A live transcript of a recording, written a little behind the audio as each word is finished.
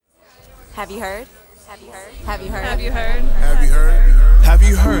Have you heard? Have you heard? Have you heard? Have you heard? Have you heard? Have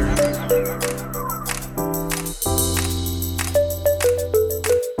you heard?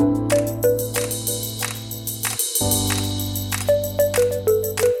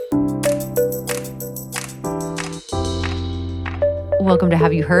 Welcome to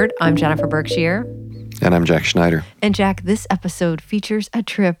Have You Heard? I'm Jennifer Berkshire. And I'm Jack Schneider. And Jack, this episode features a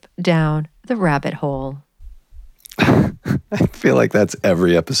trip down the rabbit hole. I feel like that's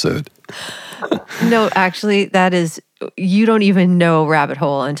every episode. No, actually, that is, you don't even know rabbit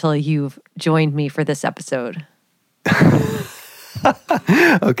hole until you've joined me for this episode.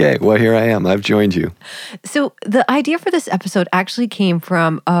 Okay, well, here I am. I've joined you. So the idea for this episode actually came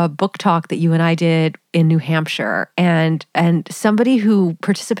from a book talk that you and I did in New Hampshire. And somebody who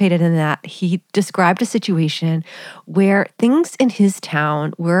participated in that, he described a situation where things in his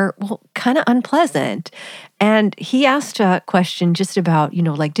town were, kind of unpleasant. And he asked a question just about,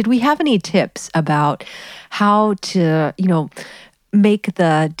 did we have any tips about how to, make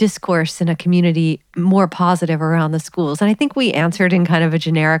the discourse in a community more positive around the schools? And I think we answered in kind of a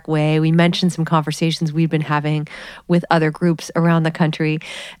generic way. We mentioned some conversations we'd been having with other groups around the country.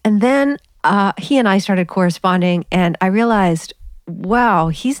 And then he and I started corresponding, and I realized, wow,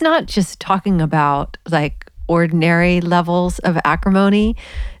 he's not just talking about like ordinary levels of acrimony.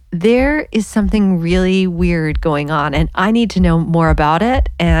 There is something really weird going on, and I need to know more about it.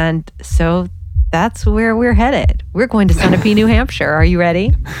 And so that's where we're headed. We're going to Sunapee, New Hampshire. Are you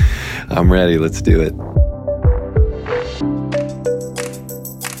ready? I'm ready. Let's do it.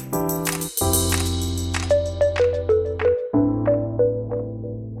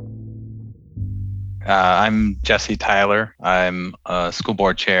 I'm Jesse Tyler. I'm a school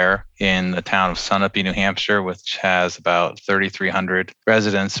board chair in the town of Sunapee, New Hampshire, which has about 3,300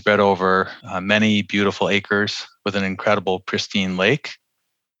 residents spread over many beautiful acres with an incredible pristine lake.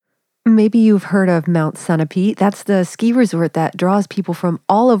 Maybe you've heard of Mount Sunapee. That's the ski resort that draws people from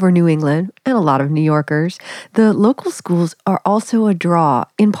all over New England and a lot of New Yorkers. The local schools are also a draw,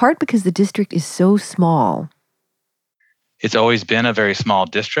 in part because the district is so small. It's always been a very small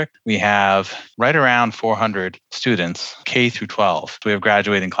district. We have right around 400 students, K through 12. We have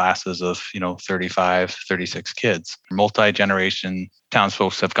graduating classes of, 35, 36 kids. Multi-generation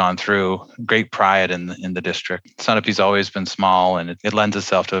townsfolk have gone through great pride in the district. Sunapee's always been small, and it lends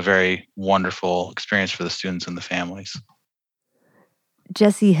itself to a very wonderful experience for the students and the families.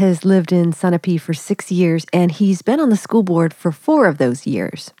 Jesse has lived in Sunapee for 6 years, and he's been on the school board for 4 of those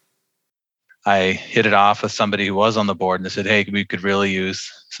years. I hit it off with somebody who was on the board and they said, hey, we could really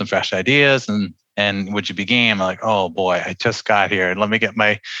use some fresh ideas and would you be game? I'm like, oh boy, I just got here and let me get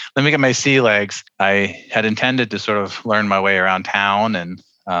my sea legs. I had intended to sort of learn my way around town and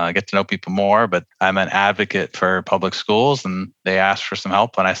get to know people more, but I'm an advocate for public schools and they asked for some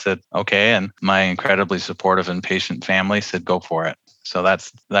help and I said, okay. And my incredibly supportive and patient family said, go for it. So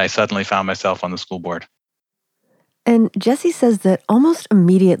I suddenly found myself on the school board. And Jesse says that almost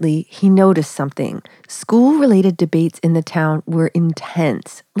immediately he noticed something. School-related debates in the town were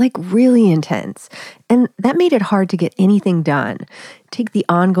intense, like really intense. And that made it hard to get anything done. Take the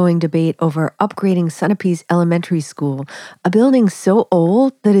ongoing debate over upgrading Sunapee's elementary school, a building so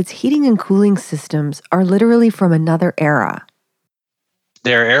old that its heating and cooling systems are literally from another era.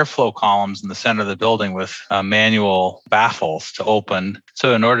 There are airflow columns in the center of the building with manual baffles to open.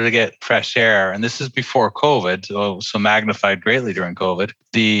 So in order to get fresh air, and this is before COVID, so magnified greatly during COVID,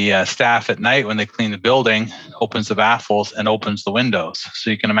 the staff at night when they clean the building opens the baffles and opens the windows.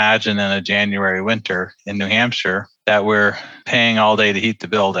 So you can imagine in a January winter in New Hampshire that we're paying all day to heat the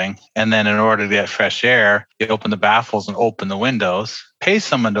building. And then in order to get fresh air, you open the baffles and open the windows, pay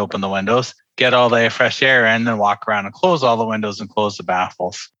someone to open the windows, get all the fresh air in, and walk around and close all the windows and close the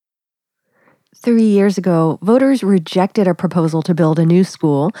baffles. 3 years ago, voters rejected a proposal to build a new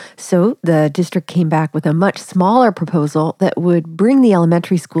school, so the district came back with a much smaller proposal that would bring the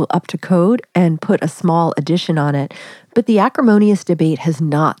elementary school up to code and put a small addition on it. But the acrimonious debate has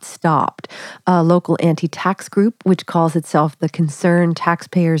not stopped. A local anti-tax group, which calls itself the Concerned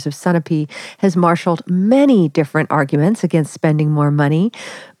Taxpayers of Sunapee, has marshaled many different arguments against spending more money.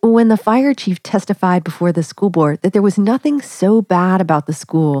 When the fire chief testified before the school board that there was nothing so bad about the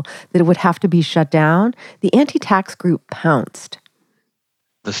school that it would have to be shut down, the anti-tax group pounced.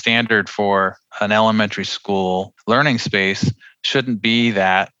 The standard for an elementary school learning space shouldn't be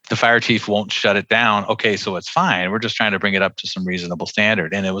that the fire chief won't shut it down. Okay, so it's fine. We're just trying to bring it up to some reasonable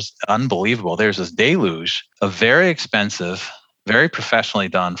standard. And it was unbelievable. There's this deluge of very expensive very professionally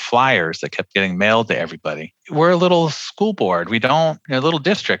done flyers that kept getting mailed to everybody. We're a little school board. A little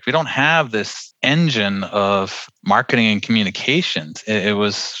district. We don't have this engine of marketing and communications. It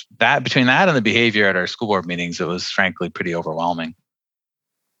was that between that and the behavior at our school board meetings, it was frankly pretty overwhelming.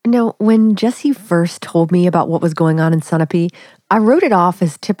 Now, when Jesse first told me about what was going on in Sunapee, I wrote it off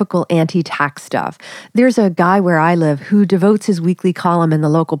as typical anti-tax stuff. There's a guy where I live who devotes his weekly column in the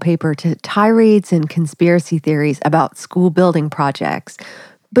local paper to tirades and conspiracy theories about school building projects.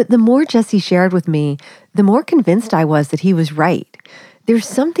 But the more Jesse shared with me, the more convinced I was that he was right. There's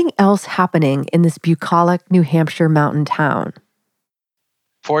something else happening in this bucolic New Hampshire mountain town.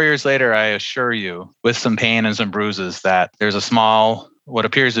 4 years later, I assure you, with some pain and some bruises, that there's what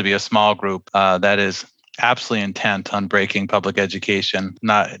appears to be a small group that is absolutely intent on breaking public education,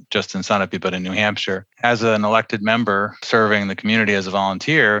 not just in Sunapee, but in New Hampshire. As an elected member serving the community as a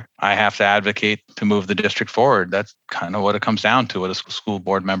volunteer, I have to advocate to move the district forward. That's kind of what it comes down to, what a school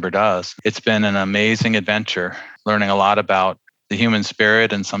board member does. It's been an amazing adventure, learning a lot about the human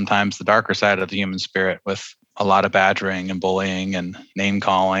spirit and sometimes the darker side of the human spirit, with a lot of badgering and bullying and name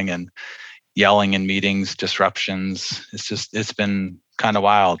calling and yelling in meetings, disruptions. It's been kind of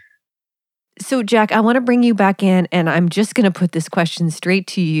wild. So, Jack, I want to bring you back in, and I'm just going to put this question straight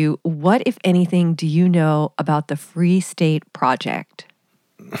to you. What, if anything, do you know about the Free State Project?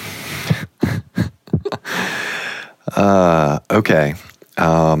 Okay.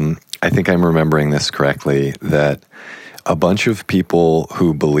 I think I'm remembering this correctly, that a bunch of people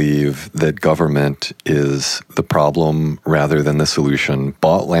who believe that government is the problem rather than the solution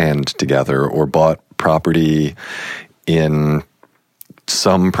bought land together or bought property in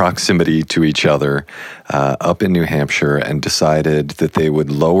some proximity to each other up in New Hampshire and decided that they would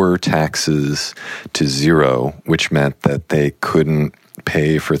lower taxes to zero, which meant that they couldn't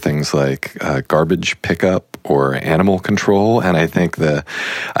pay for things like garbage pickup or animal control. And I think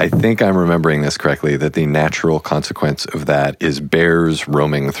I'm remembering this correctly, that the natural consequence of that is bears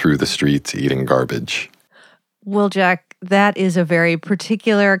roaming through the streets eating garbage. Well, Jack, that is a very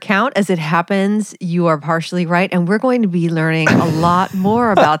particular account. As it happens, you are partially right. And we're going to be learning a lot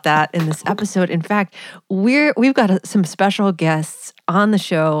more about that in this episode. In fact, we've got some special guests on the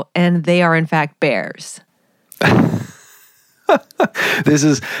show, and they are, in fact, bears. This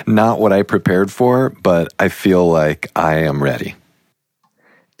is not what I prepared for, but I feel like I am ready.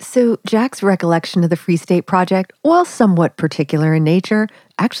 So Jack's recollection of the Free State Project, while somewhat particular in nature,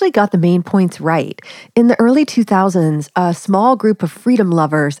 actually got the main points right. In the early 2000s, a small group of freedom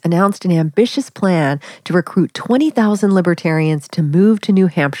lovers announced an ambitious plan to recruit 20,000 libertarians to move to New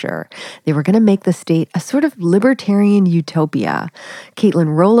Hampshire. They were going to make the state a sort of libertarian utopia.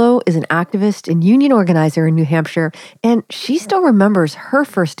 Caitlin Rollo is an activist and union organizer in New Hampshire, and she still remembers her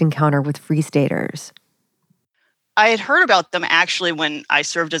first encounter with Free Staters. I had heard about them actually when I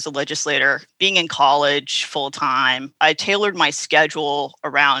served as a legislator, being in college full time. I tailored my schedule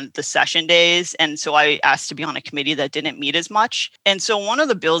around the session days. And so I asked to be on a committee that didn't meet as much. And so one of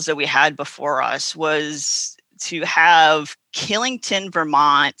the bills that we had before us was to have Killington,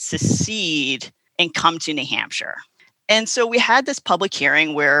 Vermont secede and come to New Hampshire. And so we had this public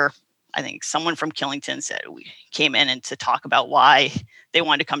hearing where I think someone from Killington said we came in and to talk about why they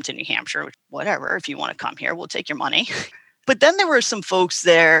wanted to come to New Hampshire. Whatever, if you want to come here, we'll take your money. But then there were some folks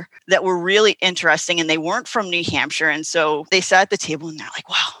there that were really interesting, and they weren't from New Hampshire. And so they sat at the table and they're like,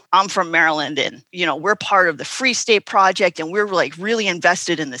 wow, I'm from Maryland, and we're part of the Free State Project, and we're like really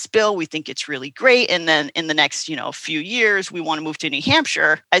invested in this bill. We think it's really great. And then in the next, few years, we want to move to New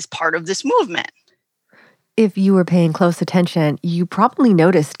Hampshire as part of this movement. If you were paying close attention, you probably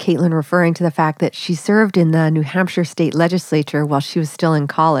noticed Caitlin referring to the fact that she served in the New Hampshire state legislature while she was still in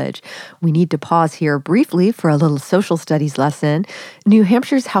college. We need to pause here briefly for a little social studies lesson. New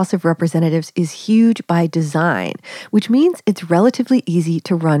Hampshire's House of Representatives is huge by design, which means it's relatively easy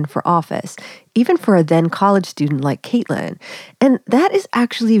to run for office, even for a then college student like Caitlin. And that is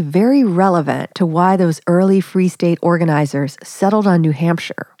actually very relevant to why those early Free State organizers settled on New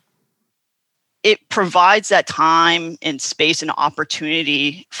Hampshire. It provides that time and space and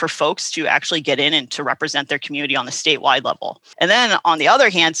opportunity for folks to actually get in and to represent their community on the statewide level. And then on the other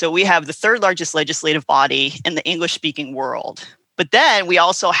hand, so we have the third largest legislative body in the English-speaking world. But then we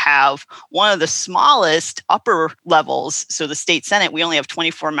also have one of the smallest upper levels. So the state Senate, we only have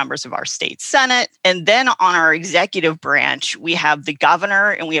 24 members of our state Senate. And then on our executive branch, we have the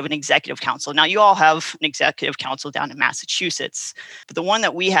governor and we have an executive council. Now, you all have an executive council down in Massachusetts. But the one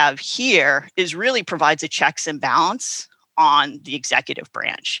that we have here really provides a checks and balance on the executive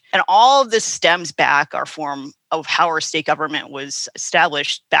branch. And all of this stems back from of how our state government was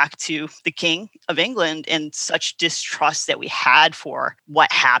established back to the King of England and such distrust that we had for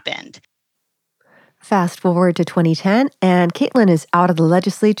what happened. Fast forward to 2010, and Caitlin is out of the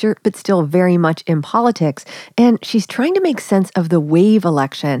legislature, but still very much in politics. And she's trying to make sense of the wave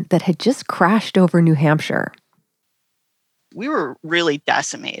election that had just crashed over New Hampshire. We were really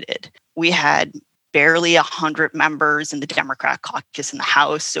decimated. We had barely 100 members in the Democrat caucus in the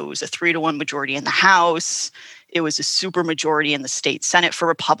House. So it was a 3-1 majority in the House. It was a super majority in the state Senate for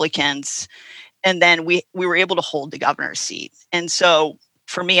Republicans. And then we were able to hold the governor's seat. And so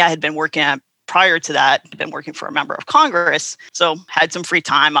for me, I had been prior to that, I'd been working for a member of Congress. So had some free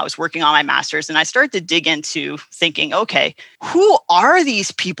time. I was working on my master's and I started to dig into thinking, okay, who are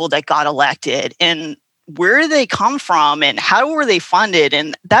these people that got elected and where do they come from and how were they funded?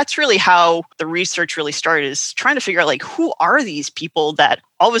 And that's really how the research really started, is trying to figure out like, who are these people that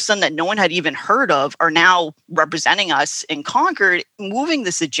all of a sudden that no one had even heard of are now representing us in Concord, moving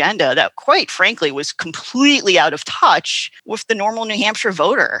this agenda that quite frankly was completely out of touch with the normal New Hampshire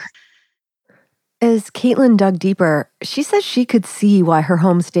voter. As Caitlin dug deeper, she says she could see why her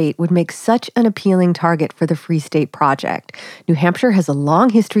home state would make such an appealing target for the Free State Project. New Hampshire has a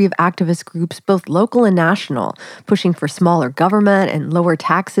long history of activist groups, both local and national, pushing for smaller government and lower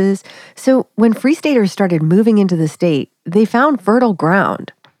taxes. So when Free Staters started moving into the state, they found fertile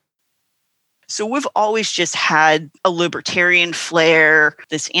ground. So we've always just had a libertarian flair,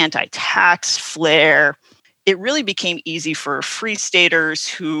 this anti-tax flair. It really became easy for Free Staters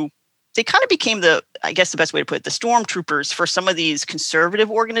who they kind of became the best way to put it, the stormtroopers for some of these conservative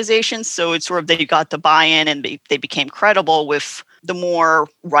organizations. So it's sort of they got the buy-in and they became credible with the more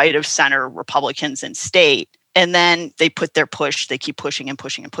right of center Republicans in state. And then they keep pushing and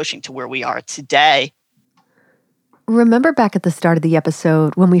pushing and pushing to where we are today. Remember back at the start of the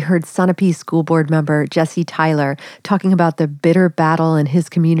episode when we heard Sunapee School Board member Jesse Tyler talking about the bitter battle in his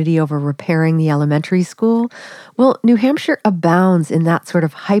community over repairing the elementary school? Well, New Hampshire abounds in that sort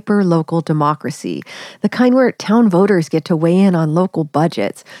of hyper-local democracy, the kind where town voters get to weigh in on local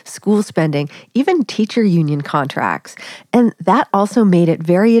budgets, school spending, even teacher union contracts. And that also made it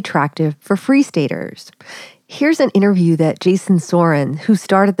very attractive for Free Staters. Here's an interview that Jason Soren, who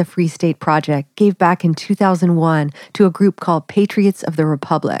started the Free State Project, gave back in 2001 to a group called Patriots of the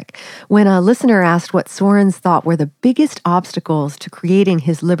Republic, when a listener asked what Soren's thought were the biggest obstacles to creating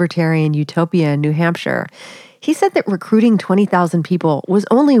his libertarian utopia in New Hampshire. He said that recruiting 20,000 people was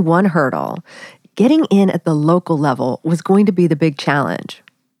only one hurdle. Getting in at the local level was going to be the big challenge.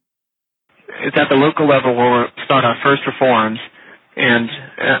 It's at the local level where we'll start our first reforms, and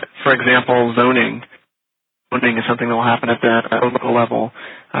for example, zoning. Zoning is something that will happen at the local level.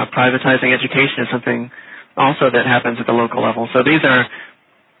 Privatizing education is something also that happens at the local level. So these are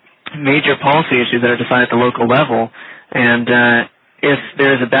major policy issues that are decided at the local level. And if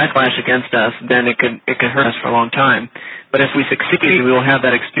there is a backlash against us, then it could hurt us for a long time. But if we succeed, we will have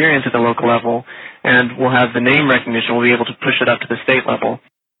that experience at the local level, and we'll have the name recognition. We'll be able to push it up to the state level.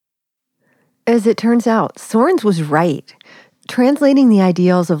 As it turns out, Sorens was right. Translating the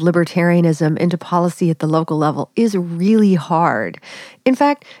ideals of libertarianism into policy at the local level is really hard. In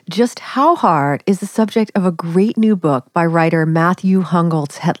fact, just how hard is the subject of a great new book by writer Matthew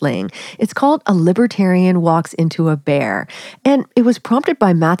Hungoltz Hetling. It's called A Libertarian Walks into a Bear, and it was prompted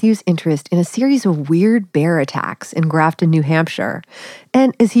by Matthew's interest in a series of weird bear attacks in Grafton, New Hampshire.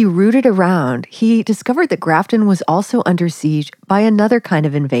 And as he rooted around, he discovered that Grafton was also under siege by another kind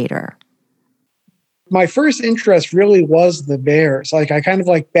of invader. My first interest really was the bears. I kind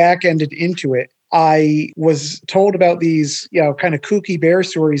of back-ended into it. I was told about these, kind of kooky bear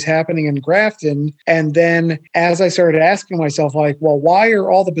stories happening in Grafton. And then as I started asking myself, why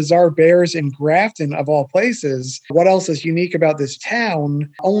are all the bizarre bears in Grafton of all places? What else is unique about this town?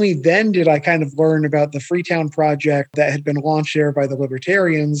 Only then did I kind of learn about the Freetown Project that had been launched there by the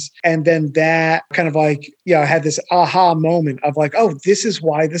Libertarians. And then that kind of had this aha moment of oh, this is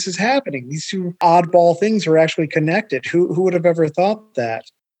why this is happening. These two oddball things are actually connected. Who would have ever thought that?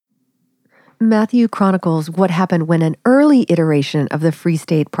 Matthew chronicles what happened when an early iteration of the Free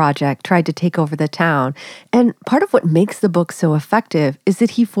State Project tried to take over the town. And part of what makes the book so effective is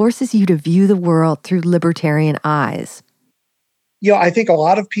that he forces you to view the world through libertarian eyes. I think a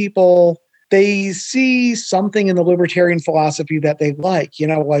lot of people, they see something in the libertarian philosophy that they like.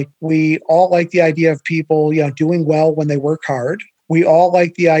 We all like the idea of people, doing well when they work hard. We all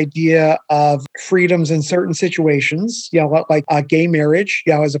like the idea of freedoms in certain situations, like gay marriage,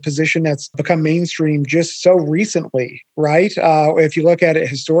 as a position that's become mainstream just so recently, right? If you look at it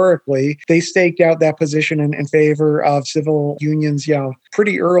historically, they staked out that position in favor of civil unions,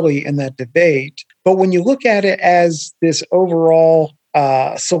 pretty early in that debate. But when you look at it as this overall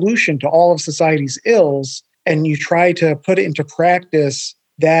solution to all of society's ills, and you try to put it into practice,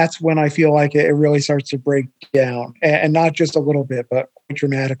 that's when I feel like it really starts to break down, and not just a little bit, but quite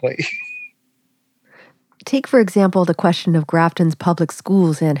dramatically. Take, for example, the question of Grafton's public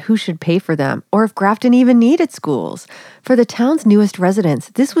schools and who should pay for them, or if Grafton even needed schools. For the town's newest residents,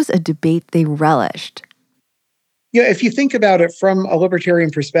 this was a debate they relished. If you think about it from a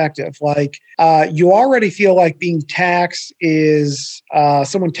libertarian perspective, you already feel like being taxed is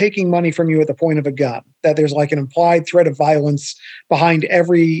someone taking money from you at the point of a gun, that there's like an implied threat of violence behind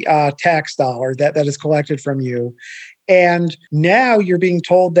every tax dollar that is collected from you. And now you're being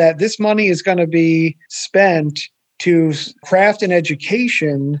told that this money is going to be spent to craft an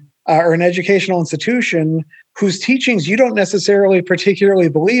education or an educational institution whose teachings you don't necessarily particularly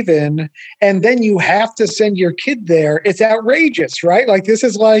believe in, and then you have to send your kid there. It's outrageous, right? Like, this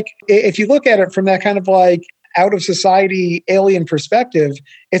is like, if you look at it from that kind of like out of society alien perspective,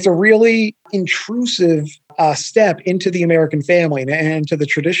 it's a really intrusive step into the American family and into the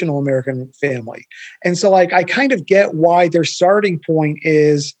traditional American family. And so like, I kind of get why their starting point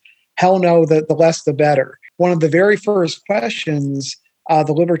is, hell no, the less the better. One of the very first questions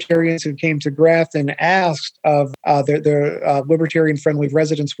the libertarians who came to Grafton asked of their libertarian-friendly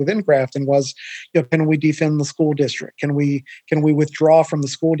residents within Grafton was, can we defund the school district? Can we withdraw from the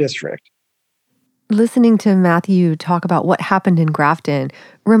school district? Listening to Matthew talk about what happened in Grafton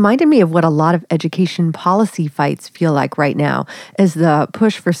reminded me of what a lot of education policy fights feel like right now, as the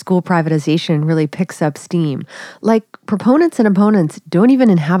push for school privatization really picks up steam. Like, proponents and opponents don't even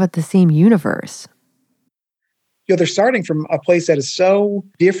inhabit the same universe. They're starting from a place that is so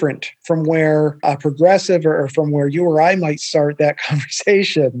different from where a progressive or from where you or I might start that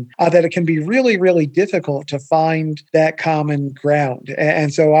conversation, that it can be really, really difficult to find that common ground.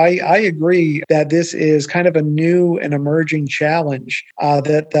 And so I agree that this is kind of a new and emerging challenge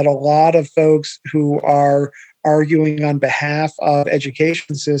that a lot of folks who are arguing on behalf of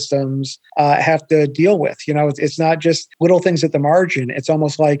education systems have to deal with. It's not just little things at the margin. It's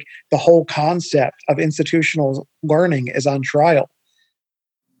almost like the whole concept of institutional learning is on trial.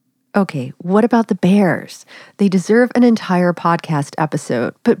 Okay, what about the Bears? They deserve an entire podcast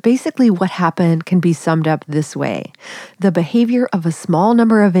episode, but basically what happened can be summed up this way. The behavior of a small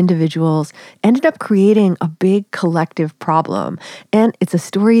number of individuals ended up creating a big collective problem, and it's a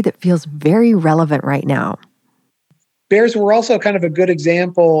story that feels very relevant right now. Bears were also kind of a good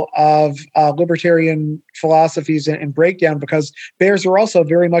example of libertarian philosophies and breakdown, because bears are also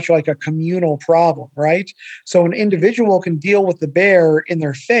very much like a communal problem, right? So an individual can deal with the bear in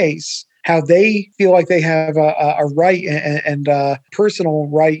their face, how they feel like they have a right and a personal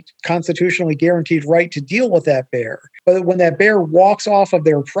right, constitutionally guaranteed right to deal with that bear. But when that bear walks off of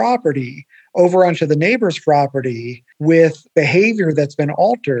their property over onto the neighbor's property with behavior that's been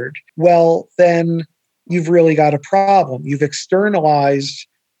altered, well, then you've really got a problem. You've externalized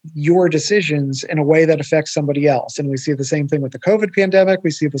your decisions in a way that affects somebody else. And we see the same thing with the COVID pandemic.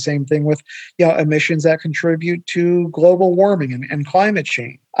 We see the same thing with emissions that contribute to global warming and climate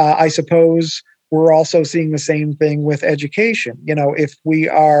change. I suppose we're also seeing the same thing with education. If we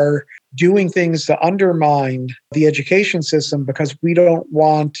are doing things to undermine the education system because we don't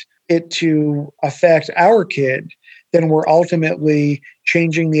want it to affect our kid, then we're ultimately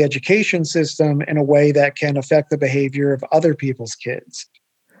changing the education system in a way that can affect the behavior of other people's kids.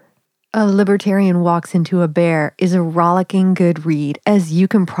 A Libertarian Walks Into a Bear is a rollicking good read, as you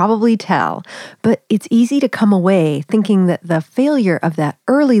can probably tell, but it's easy to come away thinking that the failure of that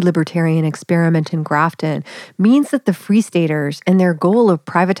early libertarian experiment in Grafton means that the Free Staters and their goal of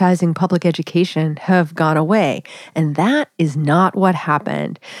privatizing public education have gone away, and that is not what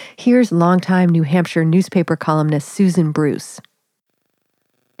happened. Here's longtime New Hampshire newspaper columnist Susan Bruce.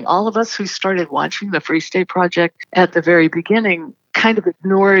 All of us who started watching the Free State Project at the very beginning kind of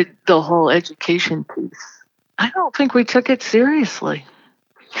ignored the whole education piece. I don't think we took it seriously.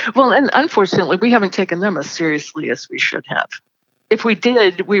 Well, and unfortunately, we haven't taken them as seriously as we should have. If we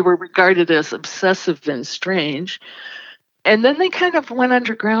did, we were regarded as obsessive and strange. And then they kind of went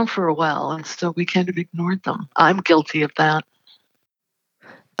underground for a while, and so we kind of ignored them. I'm guilty of that.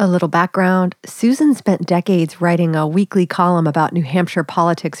 A little background. Susan spent decades writing a weekly column about New Hampshire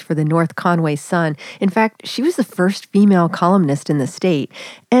politics for the North Conway Sun. In fact, she was the first female columnist in the state.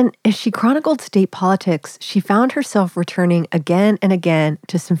 And as she chronicled state politics, she found herself returning again and again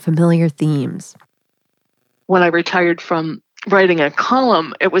to some familiar themes. When I retired from writing a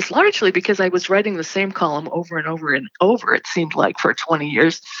column, it was largely because I was writing the same column over and over and over, it seemed like, for 20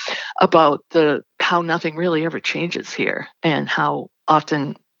 years, about how nothing really ever changes here and how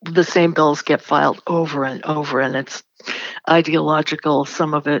often the same bills get filed over and over, and it's ideological,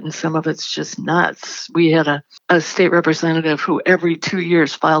 some of it, and some of it's just nuts. We had a state representative who every 2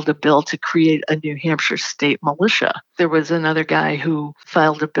 years filed a bill to create a New Hampshire state militia. There was another guy who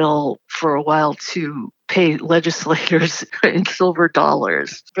filed a bill for a while to pay legislators in silver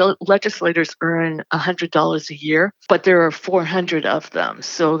dollars. Legislators earn $100 a year, but there are 400 of them.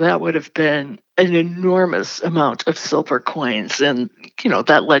 So that would have been an enormous amount of silver coins. And,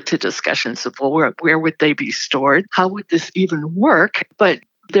 that led to discussions of, well, where would they be stored? How would this even work? But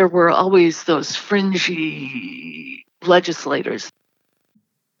there were always those fringy legislators.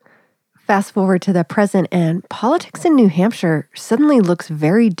 Fast forward to the present, and politics in New Hampshire suddenly looks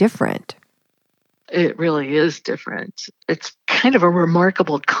very different. It really is different. It's kind of a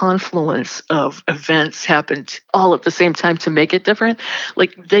remarkable confluence of events happened all at the same time to make it different.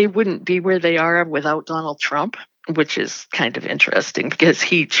 Like, they wouldn't be where they are without Donald Trump, which is kind of interesting because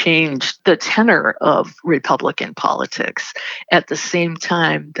he changed the tenor of Republican politics at the same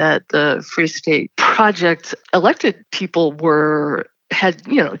time that the Free State Project elected people had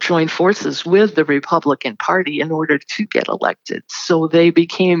joined forces with the Republican Party in order to get elected. So they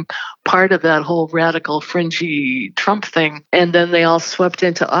became part of that whole radical fringy Trump thing. And then they all swept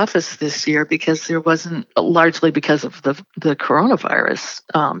into office this year because there wasn't, largely because of the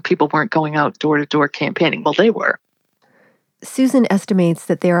coronavirus. People weren't going out door to door campaigning. Well, they were. Susan estimates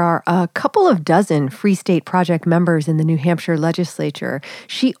that there are a couple of dozen Free State Project members in the New Hampshire legislature.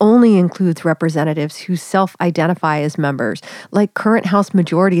 She only includes representatives who self-identify as members, like current House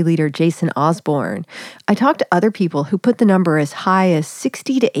Majority Leader Jason Osborne. I talked to other people who put the number as high as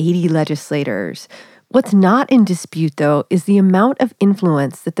 60 to 80 legislators. What's not in dispute, though, is the amount of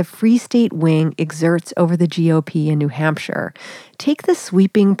influence that the Free State wing exerts over the GOP in New Hampshire. Take the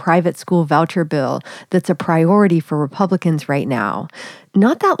sweeping private school voucher bill that's a priority for Republicans right now.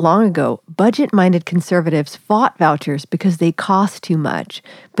 Not that long ago, budget-minded conservatives fought vouchers because they cost too much,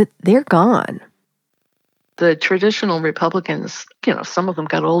 but they're gone. The traditional Republicans, some of them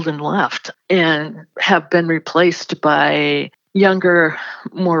got old and left and have been replaced by younger,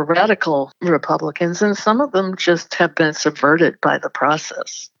 more radical Republicans, and some of them just have been subverted by the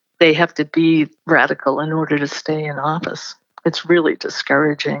process. They have to be radical in order to stay in office. It's really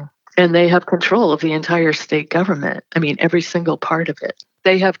discouraging. And they have control of the entire state government. I mean, every single part of it.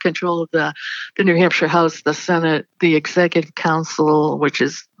 They have control of the New Hampshire House, the Senate, the Executive Council, which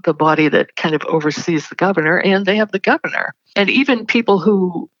is the body that kind of oversees the governor, and they have the governor. And even people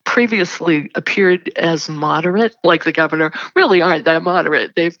who previously appeared as moderate, like the governor, really aren't that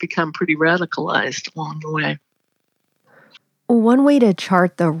moderate. They've become pretty radicalized along the way. One way to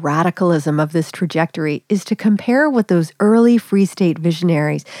chart the radicalism of this trajectory is to compare what those early Free State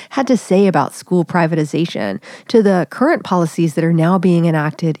visionaries had to say about school privatization to the current policies that are now being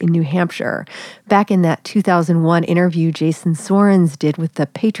enacted in New Hampshire. Back in that 2001 interview Jason Sorens did with the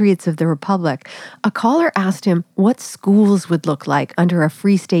Patriots of the Republic, a caller asked him what schools would look like under a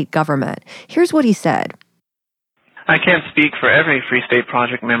Free State government. Here's what he said. I can't speak for every Free State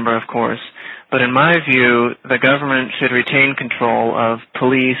Project member, of course, but in my view, the government should retain control of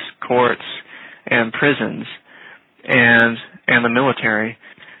police, courts, and prisons, and the military,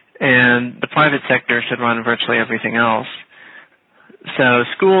 and the private sector should run virtually everything else. So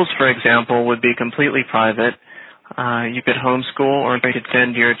schools, for example, would be completely private. You could homeschool, or you could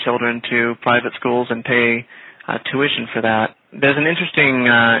send your children to private schools and pay tuition for that. There's an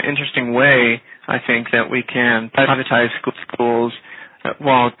interesting way, I think, that we can privatize schools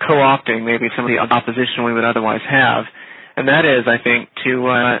while co-opting maybe some of the opposition we would otherwise have. And that is, I think,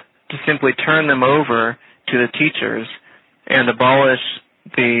 to simply turn them over to the teachers and abolish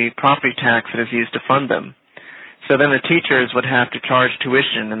the property tax that is used to fund them. So then the teachers would have to charge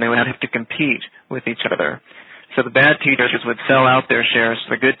tuition and they would have to compete with each other. So the bad teachers would sell out their shares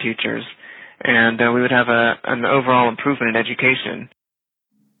to the good teachers, and we would have an overall improvement in education.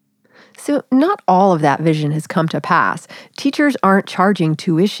 So, not all of that vision has come to pass. Teachers aren't charging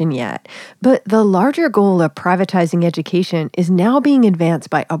tuition yet. But the larger goal of privatizing education is now being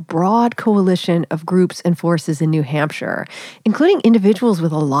advanced by a broad coalition of groups and forces in New Hampshire, including individuals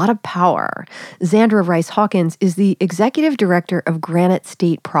with a lot of power. Xandra Rice Hawkins is the executive director of Granite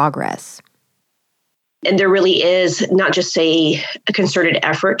State Progress. And there really is not just a concerted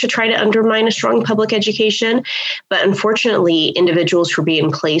effort to try to undermine a strong public education, but unfortunately, individuals who are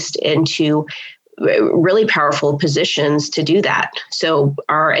being placed into really powerful positions to do that. So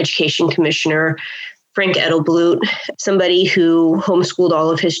our education commissioner, Frank Edelblut, somebody who homeschooled all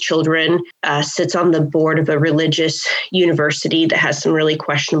of his children, sits on the board of a religious university that has some really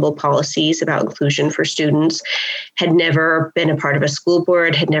questionable policies about inclusion for students, had never been a part of a school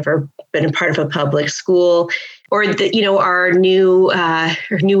board, had never been a part of a public school, or our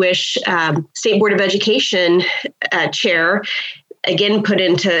newish State Board of Education chair, again, put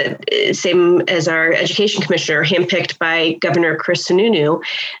into same as our education commissioner, handpicked by Governor Chris Sununu,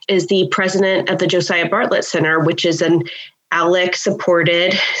 is the president of the Josiah Bartlett Center, which is an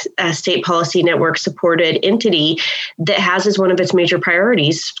ALEC-supported, state policy network-supported entity that has as one of its major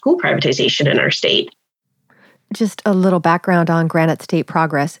priorities school privatization in our state. Just a little background on Granite State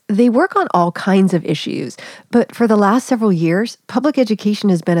Progress. They work on all kinds of issues, but for the last several years, public education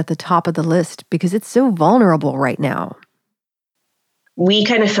has been at the top of the list because it's so vulnerable right now. We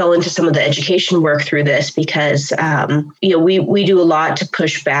kind of fell into some of the education work through this because, we do a lot to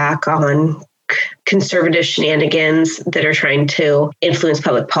push back on conservative shenanigans that are trying to influence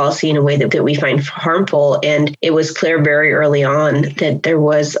public policy in a way that we find harmful. And it was clear very early on that there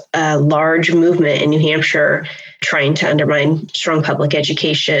was a large movement in New Hampshire trying to undermine strong public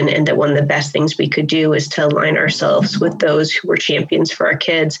education, and that one of the best things we could do is to align ourselves with those who were champions for our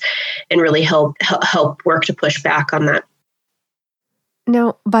kids and really help work to push back on that.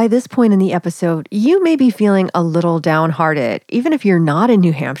 Now, by this point in the episode, you may be feeling a little downhearted, even if you're not in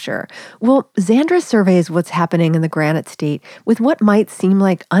New Hampshire. Well, Xandra surveys what's happening in the Granite State with what might seem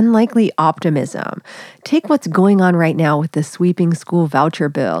like unlikely optimism. Take what's going on right now with the sweeping school voucher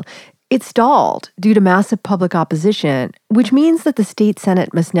bill. It's stalled due to massive public opposition, which means that the state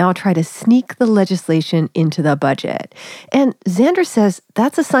Senate must now try to sneak the legislation into the budget. And Xandra says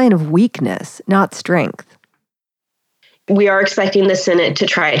that's a sign of weakness, not strength. We are expecting the Senate to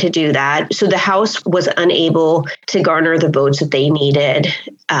try to do that. So the House was unable to garner the votes that they needed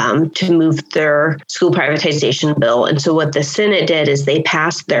to move their school privatization bill. And so what the Senate did is they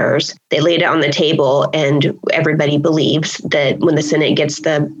passed theirs. They laid it on the table, and everybody believes that when the Senate gets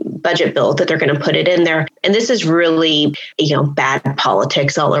the budget bill that they're going to put it in there. And this is really, bad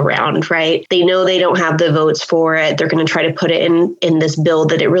politics all around, right? They know they don't have the votes for it. They're going to try to put it in this bill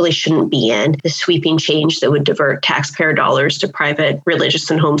that it really shouldn't be in, the sweeping change that would divert taxpayer dollars to private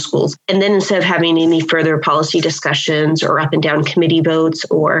religious and homeschools. And then instead of having any further policy discussions or up and down committee votes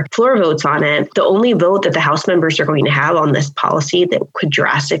or floor votes on it, the only vote that the House members are going to have on this policy that could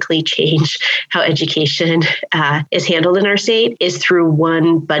drastically change how education is handled in our state is through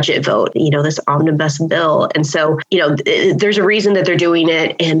one budget vote, this omnibus bill. And so, there's a reason that they're doing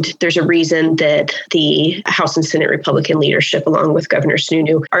it. And there's a reason that the House and Senate Republican leadership, along with Governor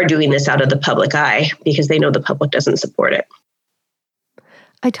Sununu, are doing this out of the public eye because they know the public doesn't support it.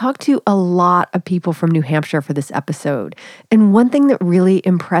 I talked to a lot of people from New Hampshire for this episode, and one thing that really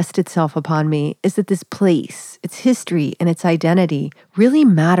impressed itself upon me is that this place, its history, and its identity really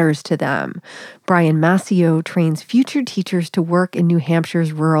matters to them. Brian Mascio trains future teachers to work in New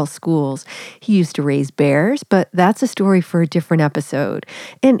Hampshire's rural schools. He used to raise bears, but that's a story for a different episode.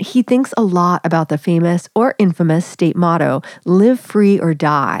 And he thinks a lot about the famous or infamous state motto, "Live free or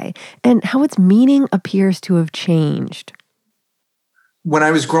die," and how its meaning appears to have changed. When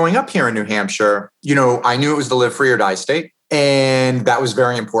I was growing up here in New Hampshire, I knew it was the live free or die state. And that was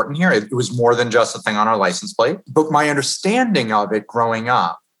very important here. It was more than just a thing on our license plate. But my understanding of it growing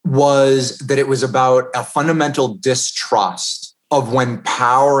up was that it was about a fundamental distrust of when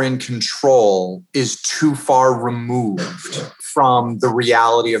power and control is too far removed from the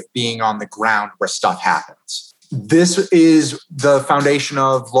reality of being on the ground where stuff happens. This is the foundation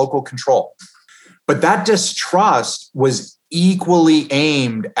of local control. But that distrust was equally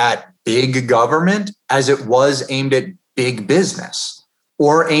aimed at big government as it was aimed at big business,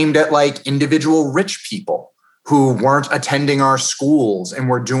 or aimed at individual rich people who weren't attending our schools and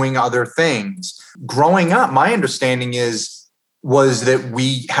were doing other things. Growing up, my understanding was that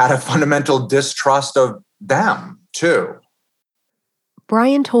we had a fundamental distrust of them too.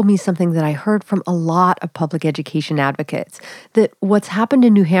 Brian told me something that I heard from a lot of public education advocates, that what's happened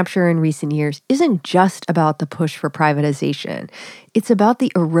in New Hampshire in recent years isn't just about the push for privatization. It's about the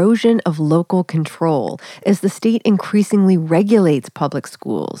erosion of local control as the state increasingly regulates public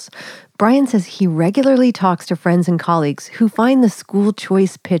schools. Brian says he regularly talks to friends and colleagues who find the school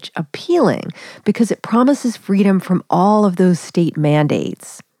choice pitch appealing because it promises freedom from all of those state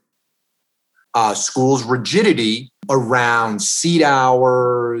mandates. Schools' rigidity around seat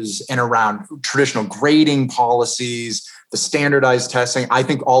hours and around traditional grading policies, the standardized testing, I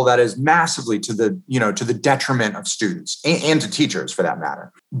think all that is massively to the detriment of students and to teachers for that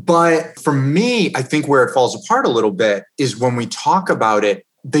matter. But for me, I think where it falls apart a little bit is when we talk about it,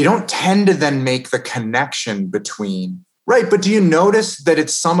 they don't tend to then make the connection between, right? But do you notice that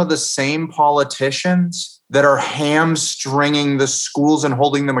it's some of the same politicians that are hamstringing the schools and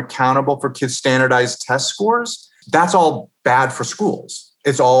holding them accountable for kids' standardized test scores? That's all bad for schools.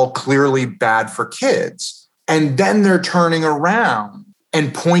 It's all clearly bad for kids. And then they're turning around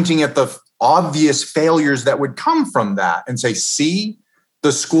and pointing at the obvious failures that would come from that and say, see,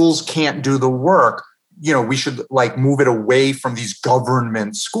 the schools can't do the work. We should move it away from these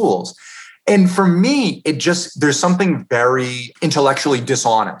government schools. And for me, there's something very intellectually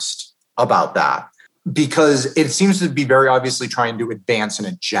dishonest about that, because it seems to be very obviously trying to advance an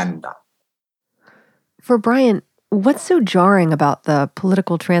agenda. For Brian, what's so jarring about the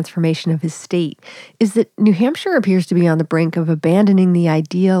political transformation of his state is that New Hampshire appears to be on the brink of abandoning the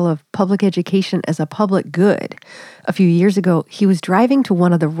ideal of public education as a public good. A few years ago, he was driving to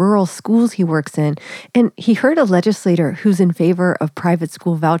one of the rural schools he works in, and he heard a legislator who's in favor of private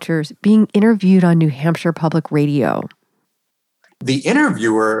school vouchers being interviewed on New Hampshire Public Radio. The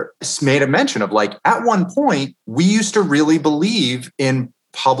interviewer made a mention of at one point, we used to really believe in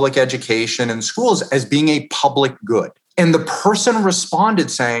public education and schools as being a public good. And the person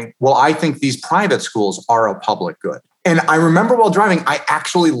responded saying, well, I think these private schools are a public good. And I remember while driving, I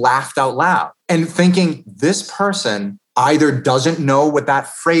actually laughed out loud and thinking, this person either doesn't know what that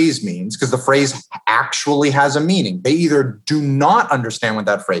phrase means, because the phrase actually has a meaning. They either do not understand what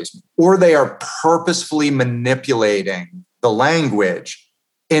that phrase means, or they are purposefully manipulating the language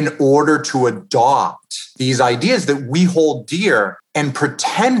in order to adopt these ideas that we hold dear and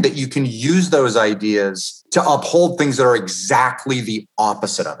pretend that you can use those ideas to uphold things that are exactly the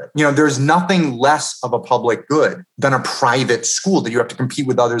opposite of it. There's nothing less of a public good than a private school that you have to compete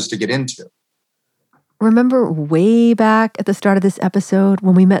with others to get into. Remember way back at the start of this episode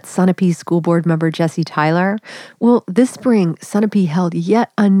when we met Sunapee School Board member Jesse Tyler? Well, this spring, Sunapee held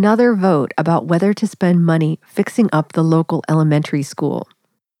yet another vote about whether to spend money fixing up the local elementary school.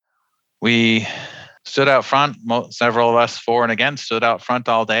 We stood out front, several of us for and against stood out front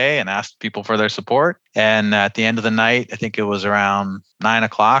all day and asked people for their support. And at the end of the night, I think it was around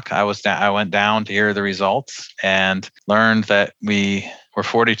 9:00, I went down to hear the results and learned that we were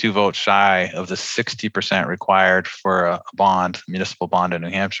 42 votes shy of the 60% required for a municipal bond in New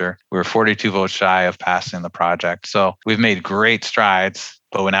Hampshire. We were 42 votes shy of passing the project. So we've made great strides,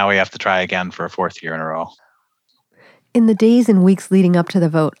 but now we have to try again for a fourth year in a row. In the days and weeks leading up to the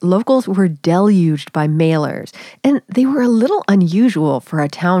vote, locals were deluged by mailers, and they were a little unusual for a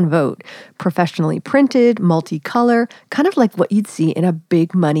town vote. Professionally printed, multicolor, kind of like what you'd see in a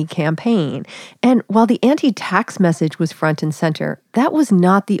big money campaign. And while the anti-tax message was front and center, that was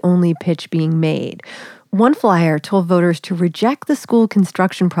not the only pitch being made. One flyer told voters to reject the school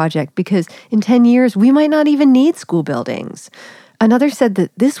construction project because in 10 years, we might not even need school buildings. Another said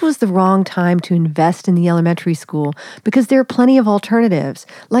that this was the wrong time to invest in the elementary school because there are plenty of alternatives,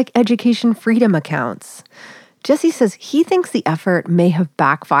 like education freedom accounts. Jesse says he thinks the effort may have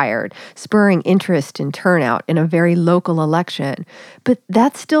backfired, spurring interest and turnout in a very local election, but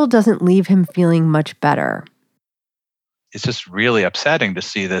that still doesn't leave him feeling much better. It's just really upsetting to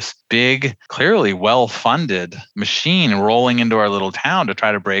see this big, clearly well-funded machine rolling into our little town to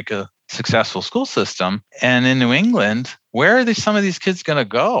try to break a successful school system. And in New England, where are some of these kids going to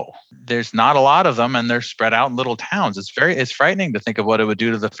go? There's not a lot of them, and they're spread out in little towns. It's frightening to think of what it would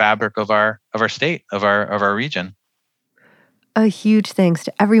do to the fabric of our state, of our region. A huge thanks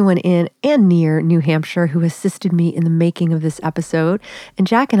to everyone in and near New Hampshire who assisted me in the making of this episode. And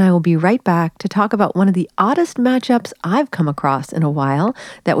Jack and I will be right back to talk about one of the oddest matchups I've come across in a while.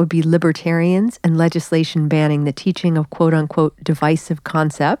 That would be libertarians and legislation banning the teaching of quote-unquote divisive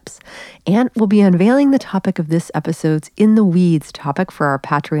concepts. And we'll be unveiling the topic of this episode's In the Weeds topic for our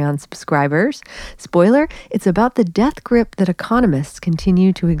Patreon subscribers. Spoiler, it's about the death grip that economists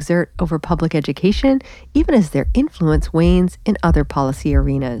continue to exert over public education, even as their influence wanes in other policy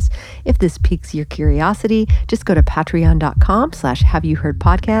arenas. If this piques your curiosity, just go to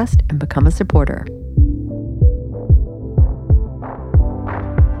patreon.com/haveyouheardpodcast and become a supporter.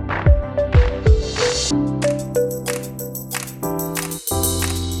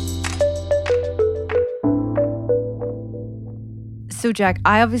 So, Jack,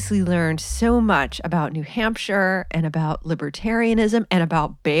 I obviously learned so much about New Hampshire and about libertarianism and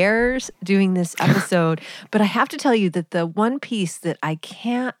about bears doing this episode. But I have to tell you that the one piece that I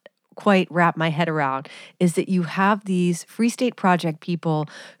can't quite wrap my head around is that you have these Free State Project people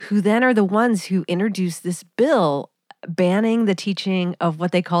who then are the ones who introduce this bill banning the teaching of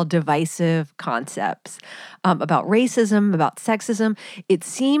what they call divisive concepts about racism, about sexism. It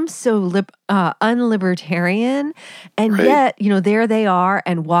seems so unlibertarian. And yet, there they are.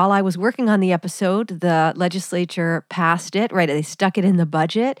 And while I was working on the episode, the legislature passed it, right? They stuck it in the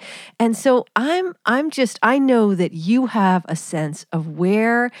budget. And so I know that you have a sense of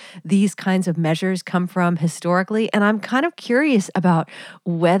where these kinds of measures come from historically. And I'm kind of curious about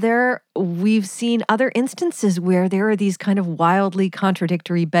whether we've seen other instances where there are these kind of wildly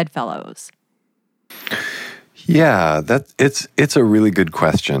contradictory bedfellows. Yeah, it's a really good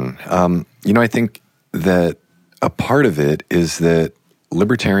question. I think that a part of it is that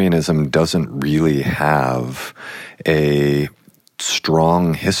libertarianism doesn't really have a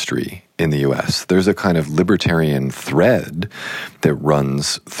strong history in the U.S. There's a kind of libertarian thread that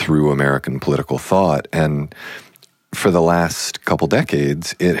runs through American political thought, and for the last couple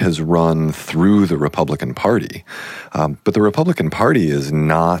decades, it has run through the Republican Party. But the Republican Party is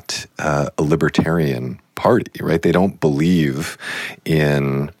not a libertarian party, right? They don't believe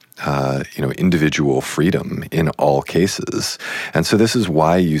in individual freedom in all cases. And so this is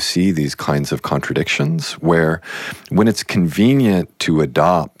why you see these kinds of contradictions where when it's convenient to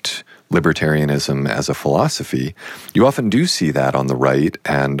adopt libertarianism as a philosophy, you often do see that on the right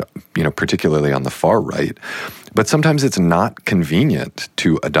and, particularly on the far right. But sometimes it's not convenient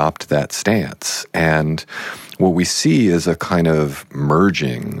to adopt that stance. And what we see is a kind of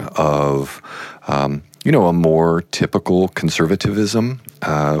merging of, a more typical conservatism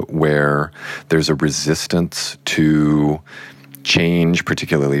where there's a resistance to change,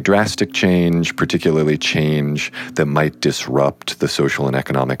 particularly drastic change, particularly change that might disrupt the social and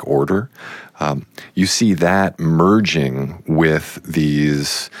economic order. You see that merging with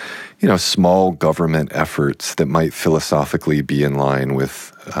these, small government efforts that might philosophically be in line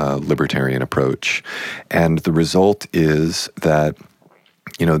with libertarian approach. And the result is that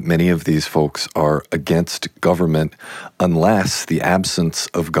many of these folks are against government unless the absence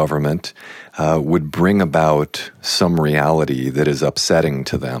of government would bring about some reality that is upsetting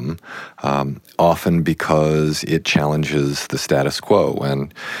to them, often because it challenges the status quo.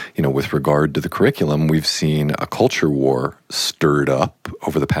 And, with regard to the curriculum, we've seen a culture war stirred up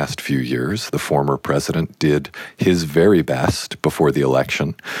over the past few years. The former president did his very best before the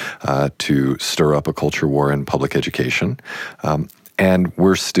election to stir up a culture war in public education. And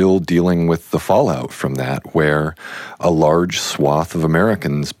we're still dealing with the fallout from that, where a large swath of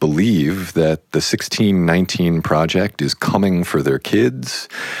Americans believe that the 1619 Project is coming for their kids.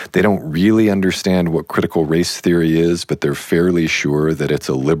 They don't really understand what critical race theory is, but they're fairly sure that it's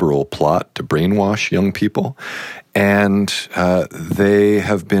a liberal plot to brainwash young people. And they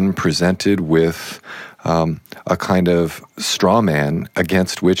have been presented with a kind of straw man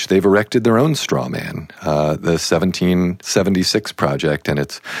against which they've erected their own straw man, the 1776 Project and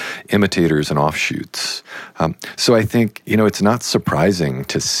its imitators and offshoots. So I think, it's not surprising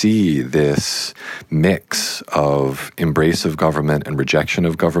to see this mix of embrace of government and rejection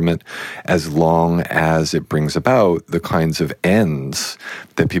of government as long as it brings about the kinds of ends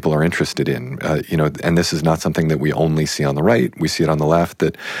that people are interested in. And this is not something that we only see on the right. We see it on the left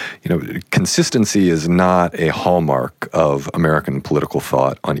that, consistency is not a hallmark of American political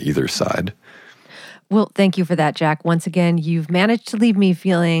thought on either side. Well, thank you for that, Jack. Once again, you've managed to leave me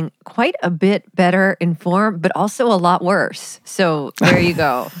feeling quite a bit better informed, but also a lot worse. So there you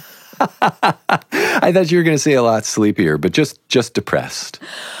go. I thought you were going to say a lot sleepier, but just depressed.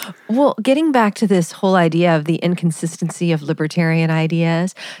 Well, getting back to this whole idea of the inconsistency of libertarian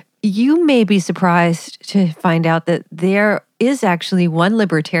ideas, you may be surprised to find out that there is actually one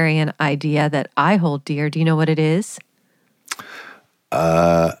libertarian idea that I hold dear. Do you know what it is?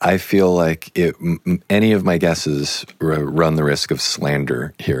 I feel like any of my guesses run the risk of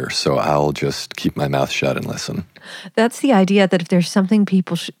slander here, so I'll just keep my mouth shut and listen. That's the idea that if there's something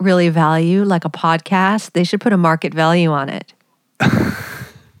people really value, like a podcast, they should put a market value on it.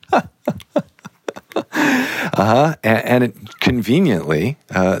 And conveniently,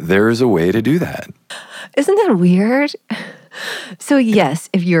 there is a way to do that. Isn't that weird? So yes,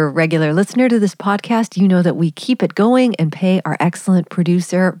 if you're a regular listener to this podcast, you know that we keep it going and pay our excellent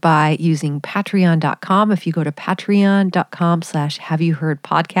producer by using patreon.com. If you go to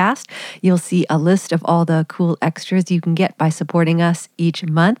patreon.com/haveyouheardpodcast, you'll see a list of all the cool extras you can get by supporting us each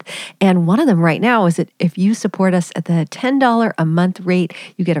month. And one of them right now is that if you support us at the $10 a month rate,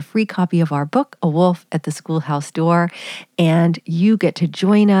 you get a free copy of our book, A Wolf at the Schoolhouse Door, and you get to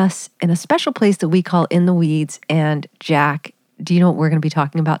join us in a special place that we call In the Weeds. And Jack, do you know what we're going to be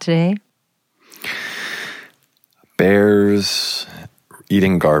talking about today? Bears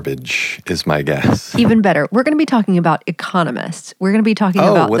eating garbage is my guess. Even better. We're going to be talking about economists. We're going to be talking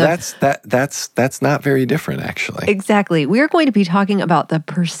about that's not very different, actually. Exactly. We're going to be talking about the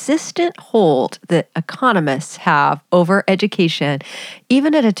persistent hold that economists have over education,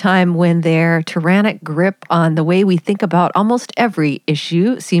 even at a time when their tyrannic grip on the way we think about almost every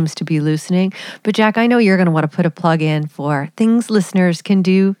issue seems to be loosening. But Jack, I know you're going to want to put a plug in for things listeners can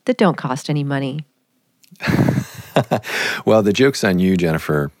do that don't cost any money. Well, the joke's on you,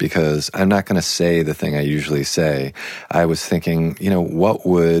 Jennifer, because I'm not going to say the thing I usually say. I was thinking,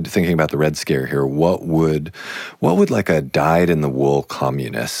 thinking about the Red Scare here, what would like a dyed-in-the-wool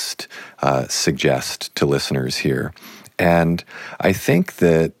communist suggest to listeners here? And I think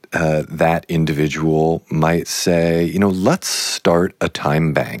that that individual might say, let's start a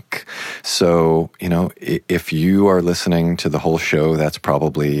time bank. So, if you are listening to the whole show, that's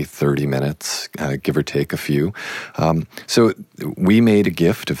probably 30 minutes, give or take a few. So we made a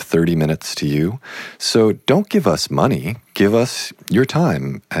gift of 30 minutes to you. So don't give us money. Give us your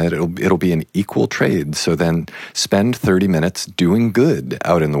time, and it'll be an equal trade. So then spend 30 minutes doing good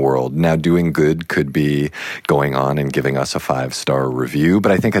out in the world. Now, doing good could be going on and giving us a 5-star review,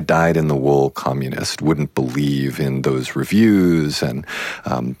 but I think a dyed-in-the-wool communist wouldn't believe in those reviews and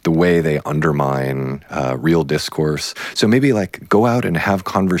the way they undermine real discourse. So maybe go out and have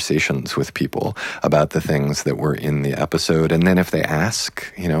conversations with people about the things that were in the episode. And then if they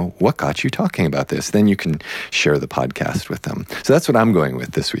ask, what got you talking about this, then you can share the podcast with them. So that's what I'm going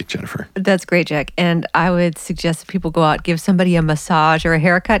with this week, Jennifer. That's great, Jack. And I would suggest that people go out, give somebody a massage or a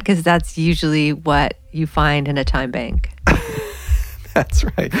haircut, because that's usually what you find in a time bank. That's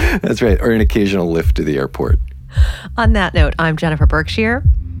right. That's right. Or an occasional lift to the airport. On that note, I'm Jennifer Berkshire.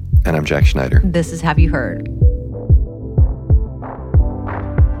 And I'm Jack Schneider. This is Have You Heard?